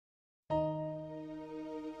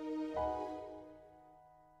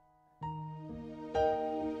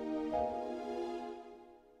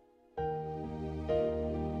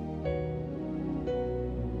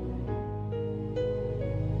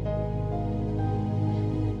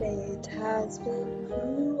has been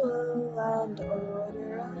cruel and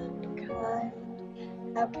order unkind.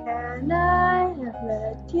 How can I have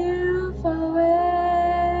let you fall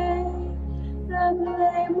away? The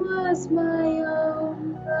blame was my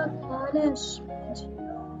own, the punishment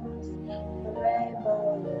yours. The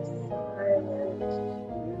rainbow was silent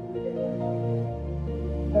today.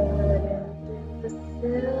 But in the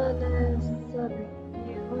stillness of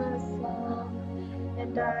you a song,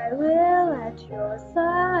 and I will at your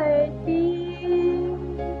side be.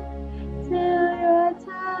 Till your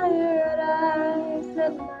tired eyes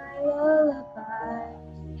and my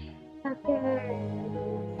lullabies have carried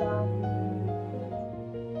you from me.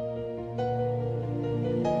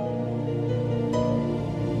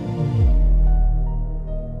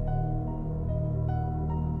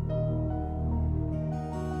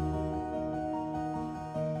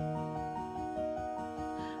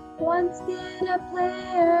 Once did a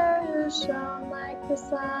player who shone like the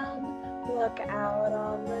sun look out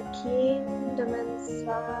on the kingdom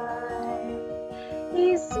inside.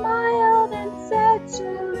 He smiled and said,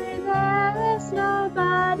 surely there is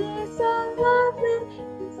nobody so lovely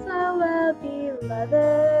and so well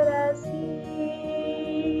beloved as he.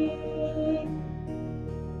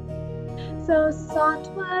 So soft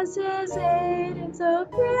was his aid and so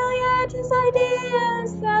brilliant his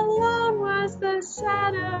ideas that long was the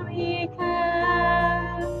shadow he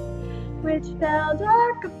cast, which fell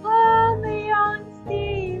dark upon the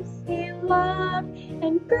angsties he loved,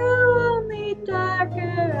 and grew only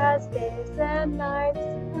darker as days and nights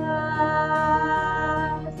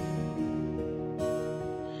passed.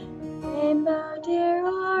 Rainbow, dear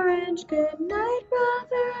orange, good night,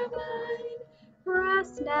 brother mine.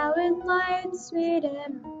 Rest now in light's sweet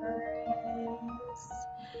embrace.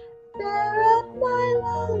 Bear up my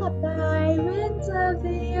lullaby, winds of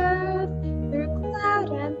the earth, through cloud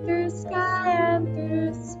and through sky and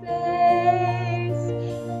through space.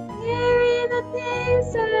 Carry the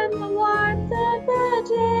peace and the warmth of the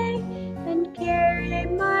day, and carry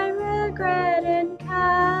my regret in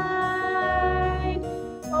kind.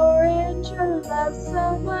 Orange, your love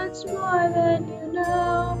so much more than you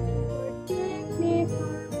know. Forgive me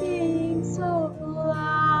for being so blind.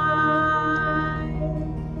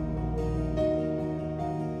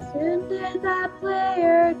 Soon did that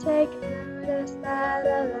player take notice that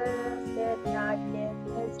alas did not give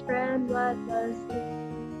his friend what was due,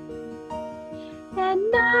 and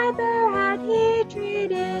neither had he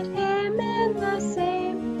treated him in the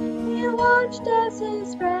same. He watched as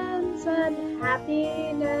his friend's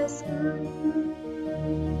unhappiness grew.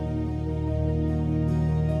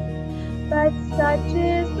 But such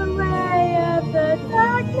is the way of the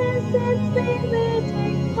darkness, it sweetly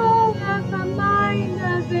takes hold of the mind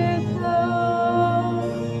of its own.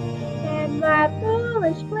 And that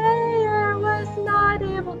foolish player was not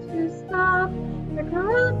able to stop the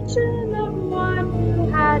corruption of one who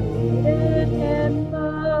had hated him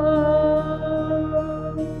most.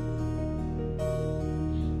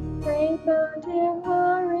 Rainbow, dear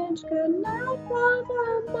orange, good night,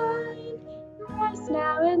 brother mine. Rest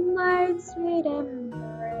now in light's sweet embrace.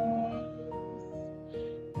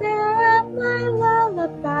 Bear up my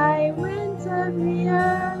lullaby, winds of the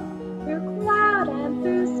earth, through cloud and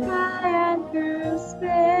through sky and through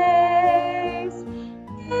space.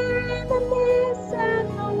 Carry the peace and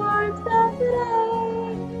the warmth of the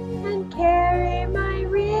day, and carry my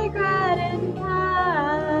regret in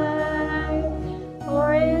kind.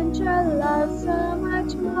 Orange, your love so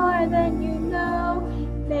much more than you know.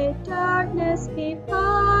 May darkness be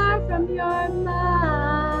far from your mind.